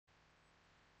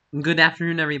Good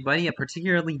afternoon, everybody. A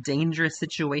particularly dangerous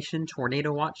situation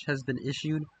tornado watch has been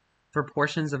issued for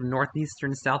portions of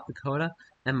northeastern South Dakota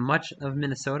and much of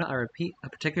Minnesota. I repeat, a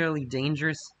particularly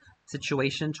dangerous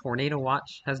situation tornado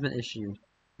watch has been issued.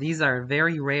 These are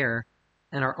very rare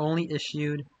and are only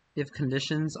issued if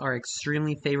conditions are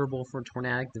extremely favorable for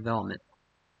tornadic development.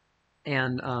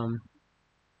 And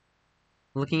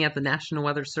looking at the National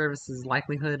Weather Service's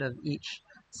likelihood of each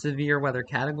severe weather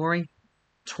category,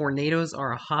 tornadoes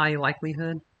are a high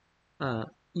likelihood.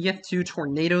 EF2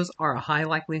 tornadoes are a high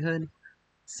likelihood.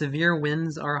 Severe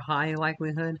winds are a high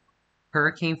likelihood.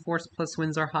 Hurricane force plus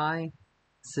winds are high.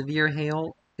 Severe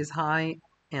hail is high.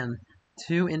 And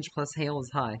 2-inch plus hail is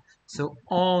high. So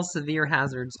all severe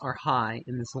hazards are high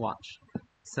in this watch.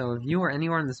 So if you are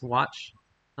anywhere in this watch,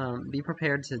 be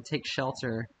prepared to take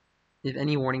shelter if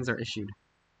any warnings are issued.